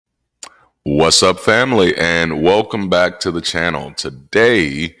What's up, family, and welcome back to the channel.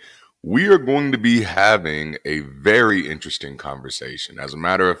 Today, we are going to be having a very interesting conversation. As a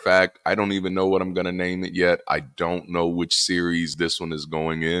matter of fact, I don't even know what I'm going to name it yet. I don't know which series this one is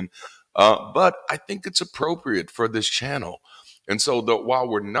going in, but I think it's appropriate for this channel. And so, while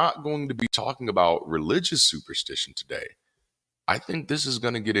we're not going to be talking about religious superstition today, I think this is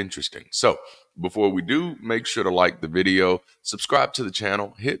going to get interesting. So before we do, make sure to like the video, subscribe to the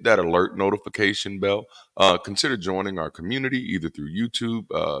channel, hit that alert notification bell. Consider joining our community either through YouTube,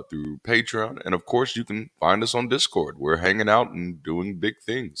 through Patreon, and of course you can find us on Discord. We're hanging out and doing big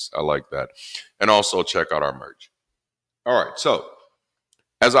things. I like that. And also check out our merch. All right, so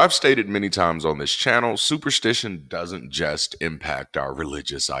as I've stated many times on this channel, superstition doesn't just impact our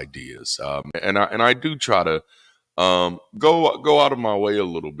religious ideas, and I do try to go out of my way a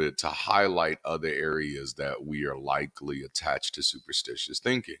little bit to highlight other areas that we are likely attached to superstitious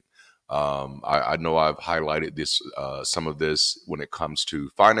thinking. I know I've highlighted this, some of this when it comes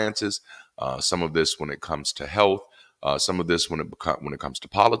to finances, some of this when it comes to health, some of this when it comes to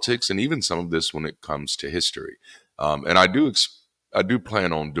politics, and even some of this when it comes to history. And I do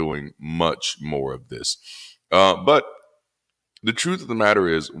plan on doing much more of this, but the truth of the matter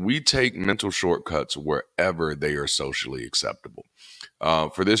is, we take mental shortcuts wherever they are socially acceptable.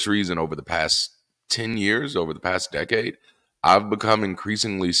 For this reason, over the past 10 years, over the past decade, I've become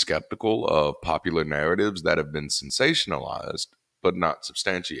increasingly skeptical of popular narratives that have been sensationalized but not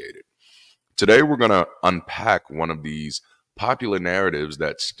substantiated. Today, we're going to unpack one of these popular narratives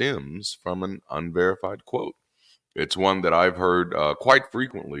that stems from an unverified quote. It's one that I've heard quite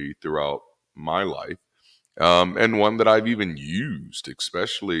frequently throughout my life. And one that I've even used,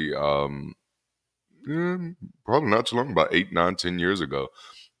 especially probably not too long, about 8, 9, 10 years ago.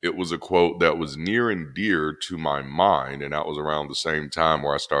 It was a quote that was near and dear to my mind, and that was around the same time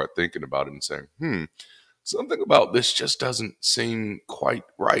where I started thinking about it and saying, something about this just doesn't seem quite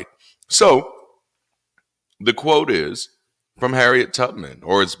right. So the quote is from Harriet Tubman,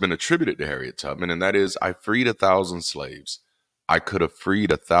 or it's been attributed to Harriet Tubman, and that is, "I freed 1,000 slaves. I could have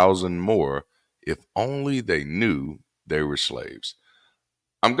freed 1,000 more if only they knew they were slaves."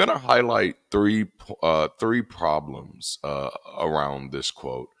 I'm going to highlight three problems around this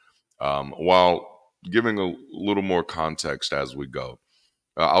quote, while giving a little more context as we go.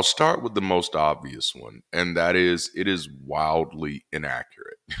 I'll start with the most obvious one, and that is it is wildly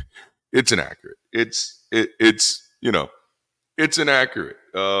inaccurate. It's inaccurate. It's inaccurate.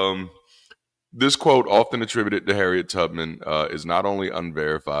 This quote, often attributed to Harriet Tubman, is not only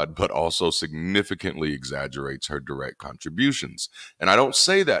unverified, but also significantly exaggerates her direct contributions. And I don't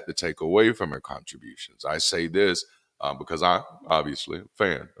say that to take away from her contributions. I say this because I'm obviously a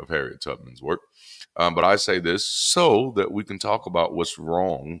fan of Harriet Tubman's work. But I say this so that we can talk about what's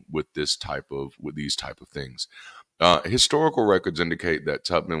wrong with these type of things. Historical records indicate that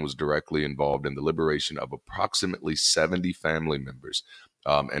Tubman was directly involved in the liberation of approximately 70 family members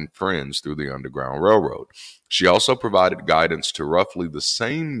and friends through the Underground Railroad. She also provided guidance to roughly the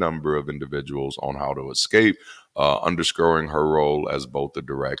same number of individuals on how to escape, underscoring her role as both a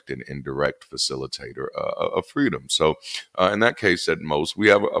direct and indirect facilitator of freedom. So in that case, at most, we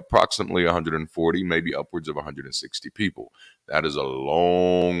have approximately 140, maybe upwards of 160 people. That is a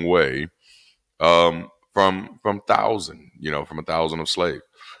long way from 1,000, from 1,000 of slaves.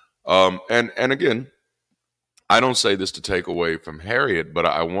 And again, I don't say this to take away from Harriet, but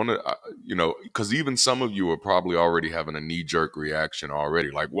I want to, because even some of you are probably already having a knee-jerk reaction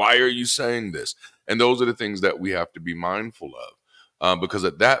already. Like, why are you saying this? And those are the things that we have to be mindful of. Because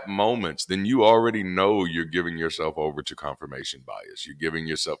at that moment, then you already know you're giving yourself over to confirmation bias. You're giving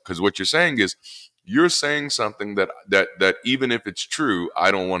yourself, because what you're saying is, you're saying something that even if it's true,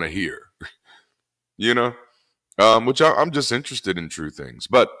 I don't want to hear. Which I'm just interested in true things.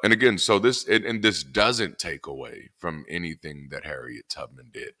 And again, so this doesn't take away from anything that Harriet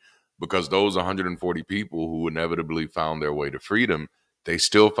Tubman did, because those 140 people who inevitably found their way to freedom, they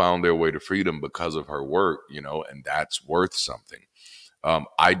still found their way to freedom because of her work, and that's worth something.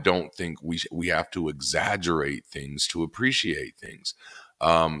 I don't think we have to exaggerate things to appreciate things.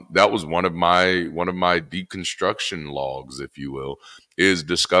 That was one of my deconstruction logs, if you will, is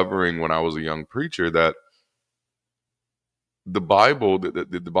discovering when I was a young preacher that the Bible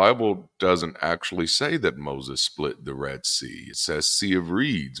doesn't actually say that Moses split the Red Sea. It says Sea of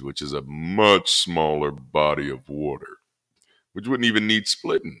Reeds, which is a much smaller body of water, which wouldn't even need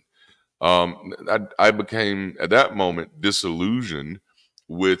splitting. I became, at that moment, disillusioned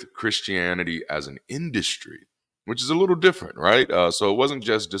with Christianity as an industry. which is a little different, right? So it wasn't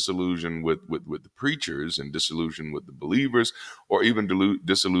just disillusion with the preachers and disillusion with the believers, or even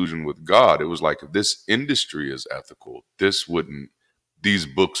disillusion with God. It was like, if this industry is ethical, these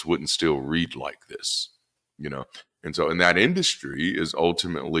books wouldn't still read like this, you know. And so, and that industry is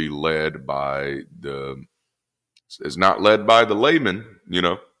ultimately led by the is not led by the layman, you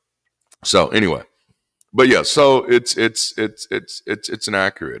know. So anyway, but yeah, so it's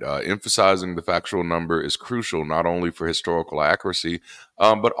inaccurate. Emphasizing the factual number is crucial not only for historical accuracy,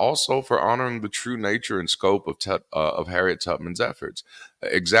 but also for honoring the true nature and scope of Harriet Tubman's efforts.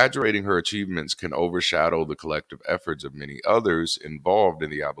 Exaggerating her achievements can overshadow the collective efforts of many others involved in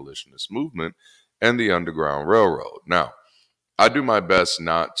the abolitionist movement and the Underground Railroad. Now, I do my best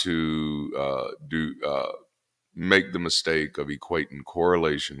not to make the mistake of equating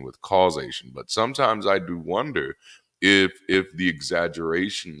correlation with causation, but sometimes I do wonder if the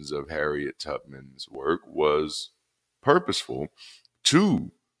exaggerations of Harriet Tubman's work was purposeful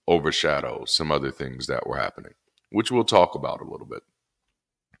to overshadow some other things that were happening, which we'll talk about a little bit.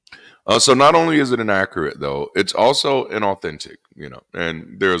 So not only is it inaccurate, though, it's also inauthentic, you know,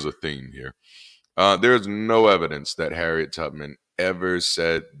 and there's a theme here. There's no evidence that Harriet Tubman ever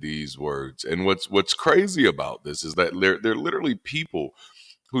said these words. And what's crazy about this is that they're literally people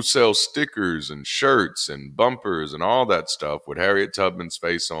who sell stickers and shirts and bumpers and all that stuff with Harriet Tubman's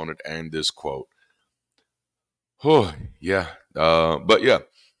face on it and this quote. Oh, yeah. But yeah.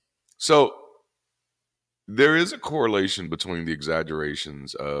 So there is a correlation between the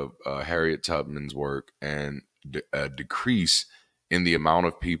exaggerations of Harriet Tubman's work and a decrease in the amount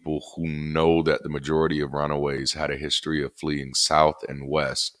of people who know that the majority of runaways had a history of fleeing south and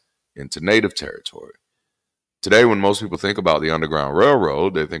west into native territory. Today, when most people think about the Underground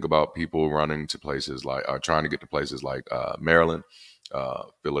Railroad, they think about people running to places like, trying to get to places like Maryland,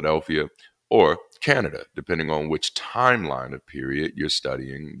 Philadelphia, or Canada, depending on which timeline of period you're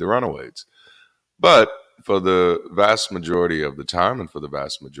studying the runaways. But for the vast majority of the time and for the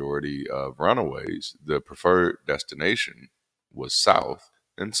vast majority of runaways, the preferred destination was south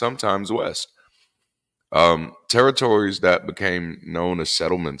and sometimes west. Territories that became known as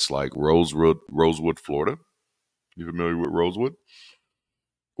settlements like Rosewood, Florida. You familiar with Rosewood?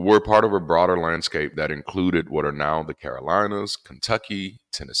 Were part of a broader landscape that included what are now the Carolinas, Kentucky,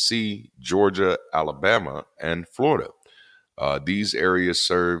 Tennessee, Georgia, Alabama, and Florida. These areas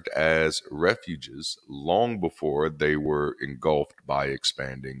served as refuges long before they were engulfed by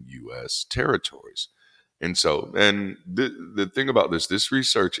expanding U.S. territories. And so, and the thing about this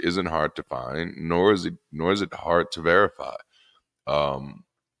research isn't hard to find, nor is it hard to verify. Um,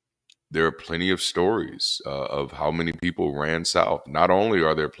 there are plenty of stories of how many people ran south. Not only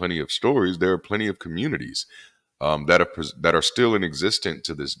are there plenty of stories, there are plenty of communities that are still in existence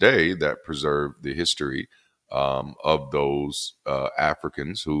to this day that preserve the history of those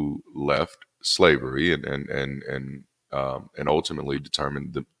Africans who left slavery and ultimately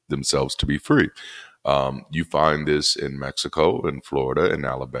determined themselves to be free. You find this in Mexico, in Florida, in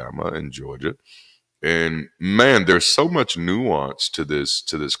Alabama, in Georgia, and man, there's so much nuance to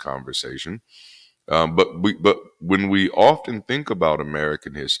this conversation. But when we often think about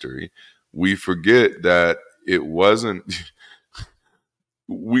American history, we forget that it wasn't.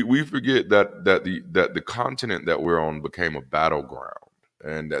 We forget that the continent that we're on became a battleground,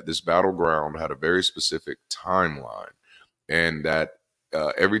 and that this battleground had a very specific timeline, and that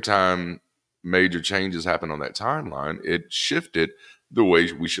every time major changes happened on that timeline, it shifted the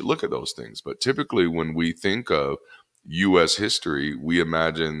way we should look at those things. But typically, when we think of U.S. history, we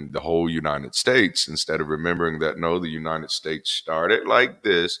imagine the whole United States instead of remembering that no, the United States started like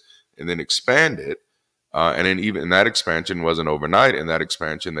this and then expanded. And then even that expansion wasn't overnight. In that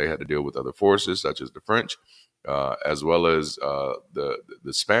expansion, they had to deal with other forces such as the French, as well as the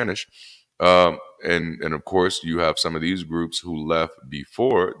Spanish. And of course, you have some of these groups who left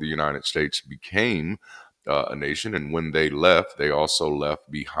before the United States became a nation, and when they left, they also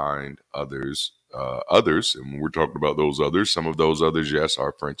left behind others. Others, and when we're talking about those others, some of those others, yes,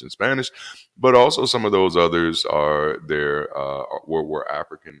 are French and Spanish, but also some of those others were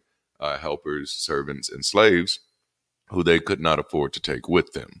African helpers, servants, and slaves who they could not afford to take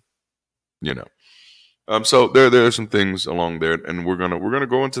with them. You know. So there are some things along there, and we're gonna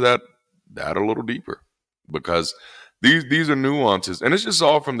go into that a little deeper, because these are nuances, and it's just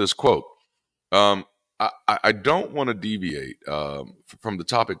all from this quote. Um, I don't want to deviate from the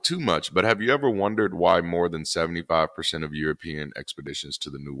topic too much, but have you ever wondered why more than 75% of European expeditions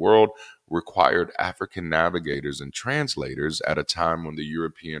to the New World required African navigators and translators at a time when the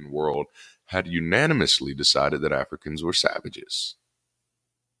European world had unanimously decided that Africans were savages?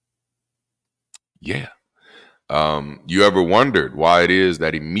 Yeah. You ever wondered why it is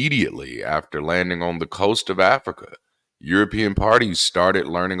that immediately after landing on the coast of Africa, European parties started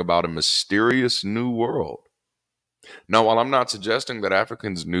learning about a mysterious new world? Now, while I'm not suggesting that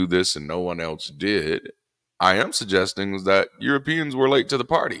Africans knew this and no one else did, I am suggesting that Europeans were late to the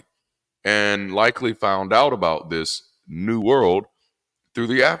party and likely found out about this new world through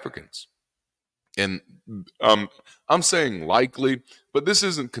the Africans. And um, I'm saying likely, but this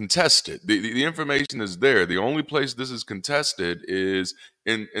isn't contested. The information is there. The only place this is contested is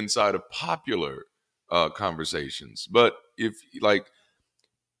inside of popular conversations. But if like,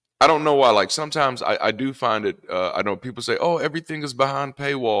 I don't know why. Like sometimes I do find it. I know people say, "Oh, everything is behind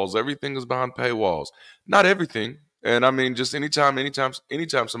paywalls. Everything is behind paywalls." Not everything. And I mean, just anytime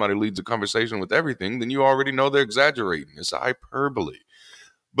somebody leads a conversation with everything, then you already know they're exaggerating. It's a hyperbole.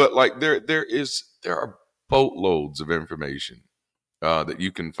 But like there are boatloads of information that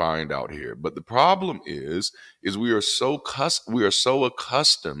you can find out here. But the problem is we are so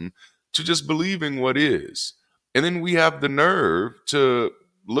accustomed to just believing what is, and then we have the nerve to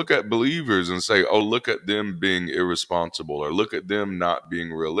look at believers and say, "Oh, look at them being irresponsible," or "Look at them not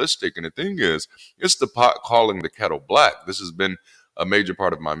being realistic." And the thing is, it's the pot calling the kettle black. This has been a major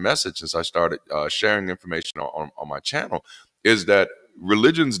part of my message since I started sharing information on my channel. Is that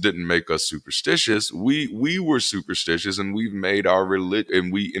religions didn't make us superstitious. We were superstitious, and we've made our religion,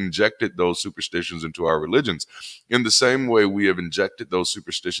 and we injected those superstitions into our religions. In the same way we have injected those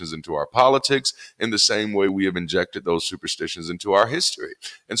superstitions into our politics, in the same way we have injected those superstitions into our history.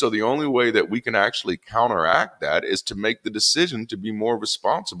 And so the only way that we can actually counteract that is to make the decision to be more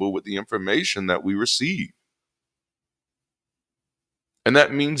responsible with the information that we receive. And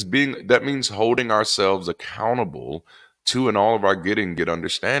that means holding ourselves accountable to in all of our get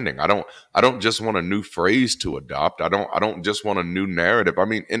understanding. I don't just want a new phrase to adopt. I don't just want a new narrative. I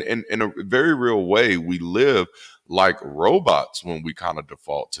mean, in a very real way, we live like robots when we kind of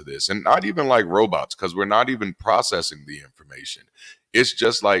default to this. And not even like robots, because we're not even processing the information. It's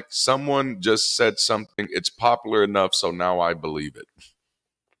just like someone just said something, it's popular enough, so now I believe it.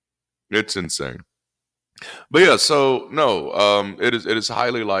 It's insane. But yeah, so no, it is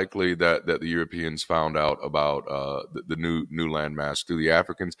highly likely that the Europeans found out about the new landmass through the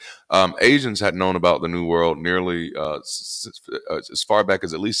Africans. Asians had known about the New World nearly as far back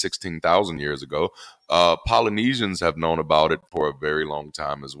as at least 16,000 years ago. Polynesians have known about it for a very long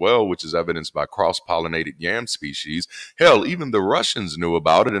time as well, which is evidenced by cross-pollinated yam species. Hell, even the Russians knew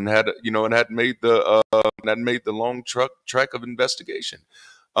about it and had and had made the long trek of investigation.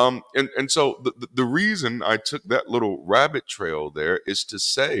 And so the reason I took that little rabbit trail there is to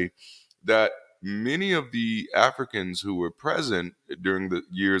say that many of the Africans who were present during the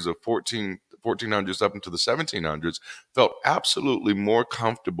years of 1400s up into the 1700s felt absolutely more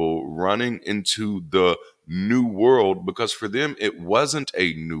comfortable running into the new world because for them it wasn't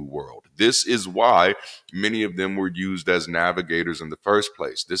a new world. This is why many of them were used as navigators in the first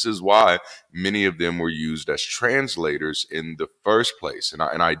place. This is why many of them were used as translators in the first place. And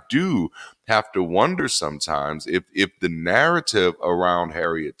I do have to wonder sometimes if the narrative around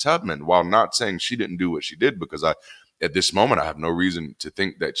Harriet Tubman, while not saying she didn't do what she did, because at this moment, I have no reason to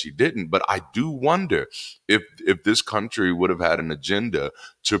think that she didn't, but I do wonder if this country would have had an agenda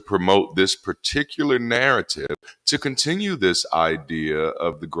to promote this particular narrative, to continue this idea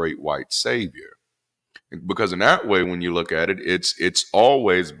of the great white savior. Because in that way, when you look at it, it's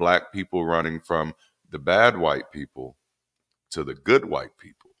always black people running from the bad white people to the good white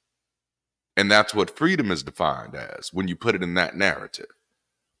people. And that's what freedom is defined as when you put it in that narrative.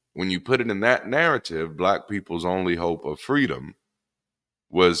 When you put it in that narrative, black people's only hope of freedom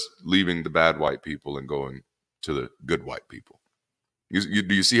was leaving the bad white people and going to the good white people. Do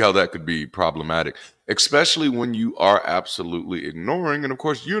you see how that could be problematic? Especially when you are absolutely ignoring, and of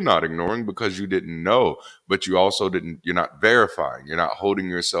course you're not ignoring because you didn't know, but you also you're not verifying, you're not holding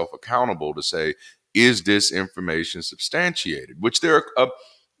yourself accountable to say, is this information substantiated? Which there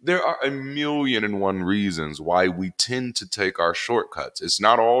are a million and one reasons why we tend to take our shortcuts. It's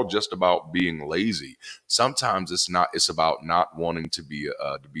not all just about being lazy. Sometimes it's not. It's about not wanting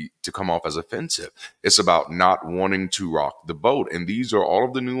to come off as offensive. It's about not wanting to rock the boat. And these are all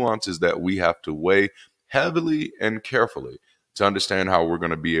of the nuances that we have to weigh heavily and carefully to understand how we're going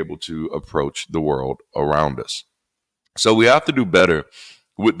to be able to approach the world around us. So we have to do better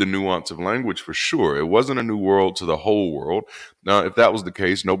with the nuance of language for sure. It wasn't a new world to the whole world. Now, if that was the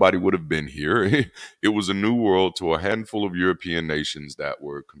case, nobody would have been here. It was a new world to a handful of European nations that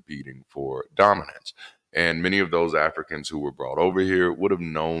were competing for dominance. And many of those Africans who were brought over here would have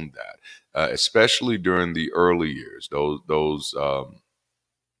known that, especially during the early years,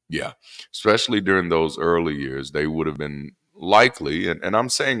 Yeah, especially during those early years, they would have been likely, and I'm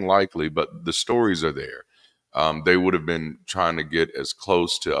saying likely, but the stories are there. They would have been trying to get as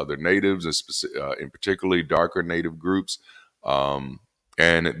close to other natives, in particularly darker native groups. Um,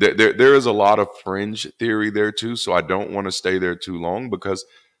 and there is a lot of fringe theory there too. So I don't want to stay there too long because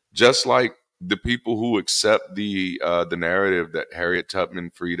just like the people who accept the narrative that Harriet Tubman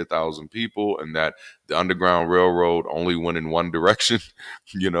freed 1,000 people and that the Underground Railroad only went in one direction,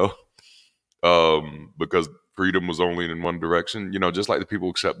 you know, because freedom was only in one direction. You know, just like the people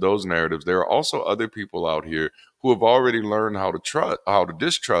who accept those narratives, there are also other people out here who have already learned how to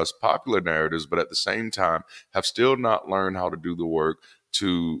distrust popular narratives, but at the same time have still not learned how to do the work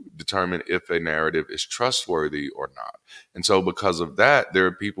to determine if a narrative is trustworthy or not. And so because of that, there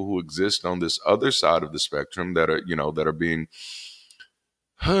are people who exist on this other side of the spectrum that are, that are being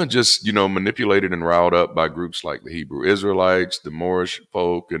just manipulated and riled up by groups like the Hebrew Israelites, the Moorish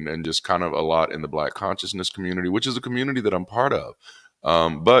folk, and just kind of a lot in the Black consciousness community, which is a community that I'm part of.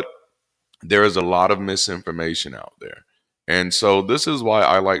 But there is a lot of misinformation out there, and so this is why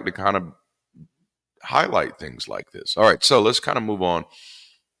I like to kind of highlight things like this. All right, so let's kind of move on.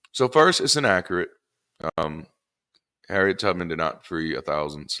 So first, it's inaccurate. Harriet Tubman did not free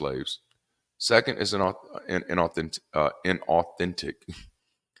 1,000 slaves. Second, it's inauthentic.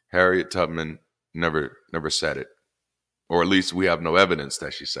 Harriet Tubman never said it, or at least we have no evidence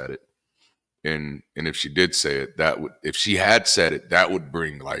that she said it. And if she did say it, if she had said it, that would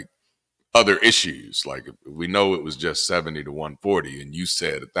bring like other issues. Like if we know it was just 70 to 140, and you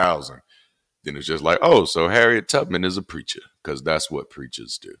said 1,000, then it's just like, oh, so Harriet Tubman is a preacher, because that's what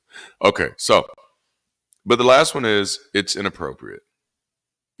preachers do. Okay, so, but the last one is it's inappropriate.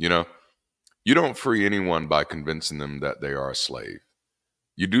 You don't free anyone by convincing them that they are a slave.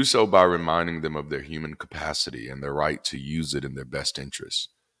 You do so by reminding them of their human capacity and their right to use it in their best interests.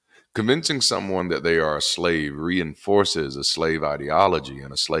 Convincing someone that they are a slave reinforces a slave ideology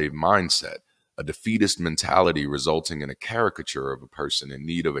and a slave mindset, a defeatist mentality resulting in a caricature of a person in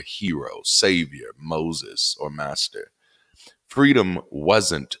need of a hero, savior, Moses, or master. Freedom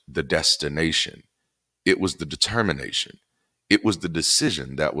wasn't the destination. It was the determination. It was the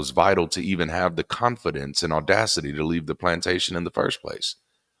decision that was vital to even have the confidence and audacity to leave the plantation in the first place.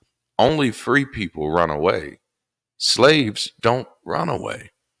 Only free people run away. Slaves don't run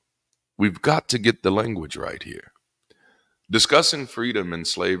away. We've got to get the language right here. Discussing freedom and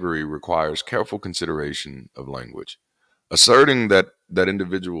slavery requires careful consideration of language. Asserting that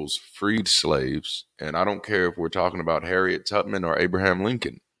individuals freed slaves, and I don't care if we're talking about Harriet Tubman or Abraham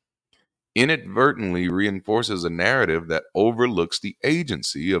Lincoln, inadvertently reinforces a narrative that overlooks the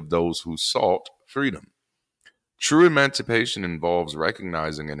agency of those who sought freedom. True emancipation involves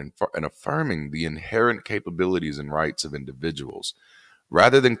recognizing and affirming the inherent capabilities and rights of individuals,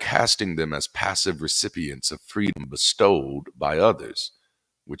 rather than casting them as passive recipients of freedom bestowed by others,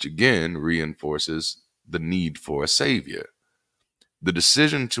 which again reinforces the need for a savior. The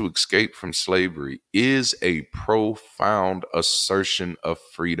decision to escape from slavery is a profound assertion of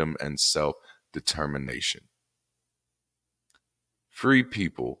freedom and self-determination. Free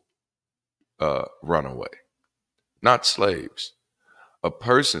people run away, not slaves. A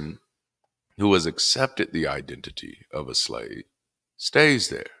person who has accepted the identity of a slave stays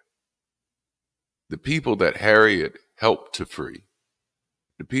there. The people that Harriet helped to free,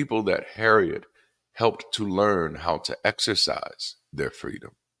 the people that Harriet helped to learn how to exercise their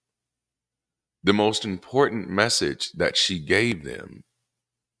freedom. The most important message that she gave them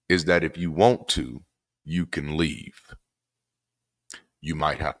is that if you want to, you can leave. You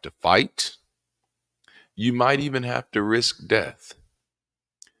might have to fight. You might even have to risk death.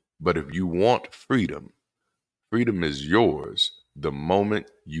 But if you want freedom, freedom is yours the moment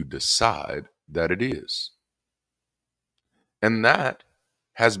you decide that it is. And that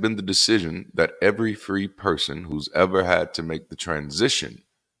has been the decision that every free person who's ever had to make the transition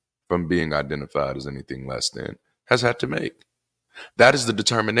from being identified as anything less than has had to make. That is the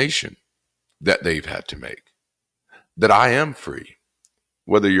determination that they've had to make. That I am free.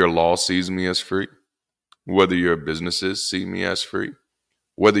 Whether your law sees me as free, whether your businesses see me as free,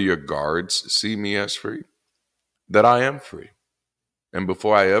 whether your guards see me as free, that I am free. And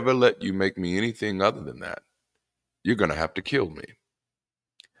before I ever let you make me anything other than that, you're going to have to kill me.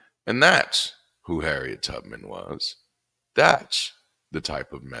 And that's who Harriet Tubman was. That's the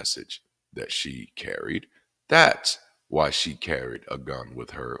type of message that she carried. That's why she carried a gun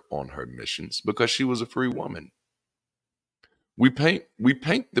with her on her missions, because she was a free woman. We paint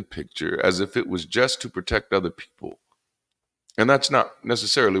the picture as if it was just to protect other people. And that's not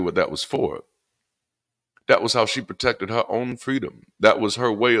necessarily what that was for. That was how she protected her own freedom. That was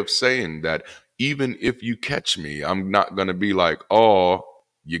her way of saying that even if you catch me, I'm not going to be like, oh,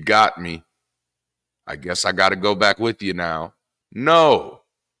 you got me. I guess I got to go back with you now. No.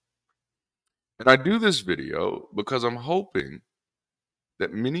 And I do this video because I'm hoping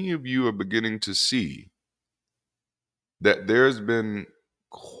that many of you are beginning to see that there's been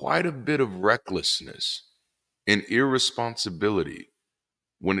quite a bit of recklessness and irresponsibility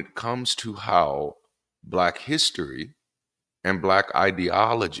when it comes to how Black history and Black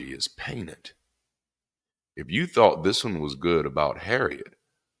ideology is painted. If you thought this one was good about Harriet,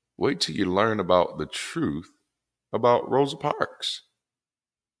 wait till you learn about the truth about Rosa Parks.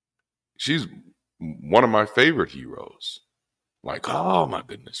 She's one of my favorite heroes. Like, oh my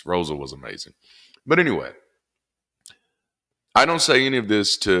goodness, Rosa was amazing. But anyway, I don't say any of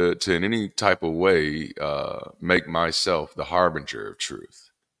this to in any type of way make myself the harbinger of truth.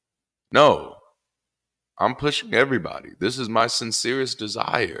 No, I'm pushing everybody. This is my sincerest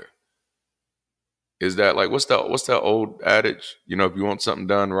desire. Is that like what's that old adage? You know, if you want something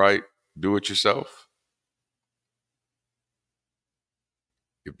done right, do it yourself.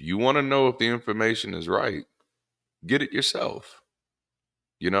 If you want to know if the information is right, get it yourself.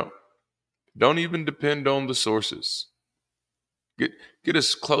 You know, don't even depend on the sources. Get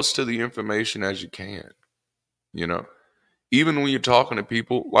as close to the information as you can. You know, even when you're talking to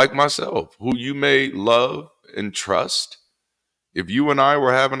people like myself, who you may love and trust. If you and I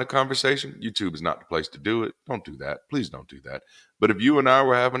were having a conversation, YouTube is not the place to do it. Don't do that. Please don't do that. But if you and I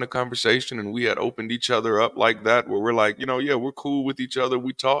were having a conversation and we had opened each other up like that, where we're like, you know, yeah, we're cool with each other,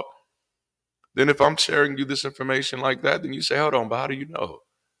 we talk. Then if I'm sharing you this information like that, then you say, hold on, but how do you know?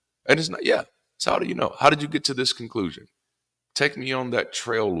 And it's not, yeah, it's how do you know? How did you get to this conclusion? Take me on that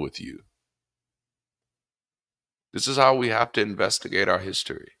trail with you. This is how we have to investigate our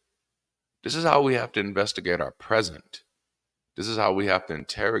history. This is how we have to investigate our present. This is how we have to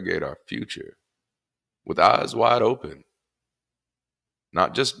interrogate our future with eyes wide open,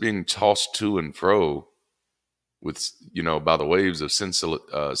 not just being tossed to and fro with, you know, by the waves of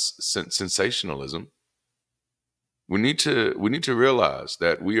sensationalism. We need to realize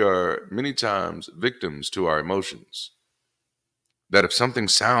that we are many times victims to our emotions. That if something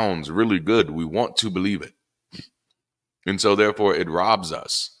sounds really good, we want to believe it. And so therefore it robs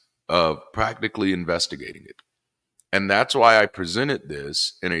us of practically investigating it. And that's why I presented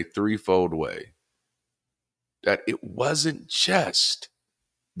this in a threefold way. That it wasn't just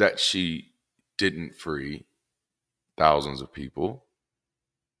that she didn't free thousands of people.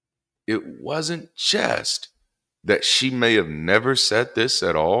 It wasn't just that she may have never said this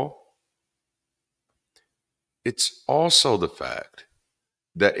at all. It's also the fact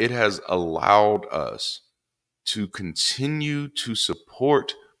that it has allowed us to continue to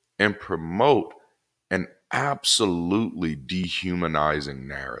support and promote an absolutely dehumanizing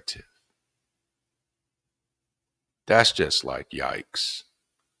narrative. That's just like yikes.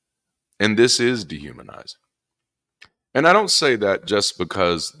 And this is dehumanizing. And I don't say that just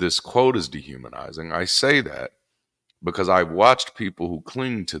because this quote is dehumanizing. I say that because I've watched people who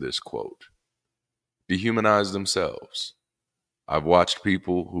cling to this quote dehumanize themselves. I've watched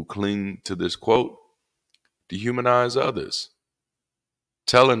people who cling to this quote dehumanize others.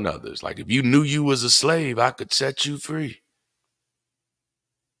 Telling others, like, if you knew you was a slave, I could set you free.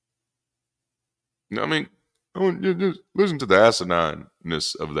 You know what I mean? Just listen to the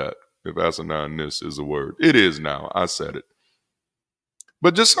asinineness of that. If asinineness is a word. It is now. I said it.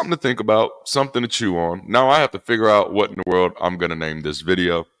 But just something to think about, something to chew on. Now I have to figure out what in the world I'm going to name this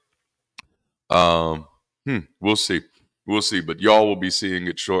video. We'll see. We'll see. But y'all will be seeing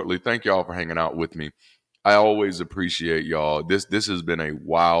it shortly. Thank y'all for hanging out with me. I always appreciate y'all. This has been a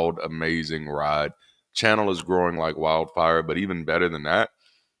wild, amazing ride. Channel is growing like wildfire, but even better than that,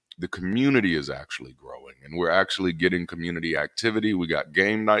 the community is actually growing, and we're actually getting community activity. We got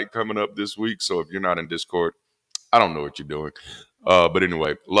game night coming up this week, so if you're not in Discord, I don't know what you're doing. But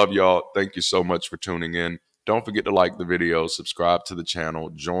anyway, love y'all. Thank you so much for tuning in. Don't forget to like the video, subscribe to the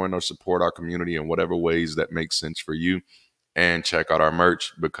channel, join or support our community in whatever ways that make sense for you, and check out our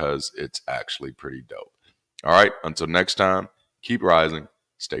merch because it's actually pretty dope. All right, until next time, keep rising,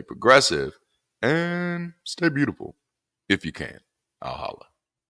 stay progressive, and stay beautiful if you can. I'll holla.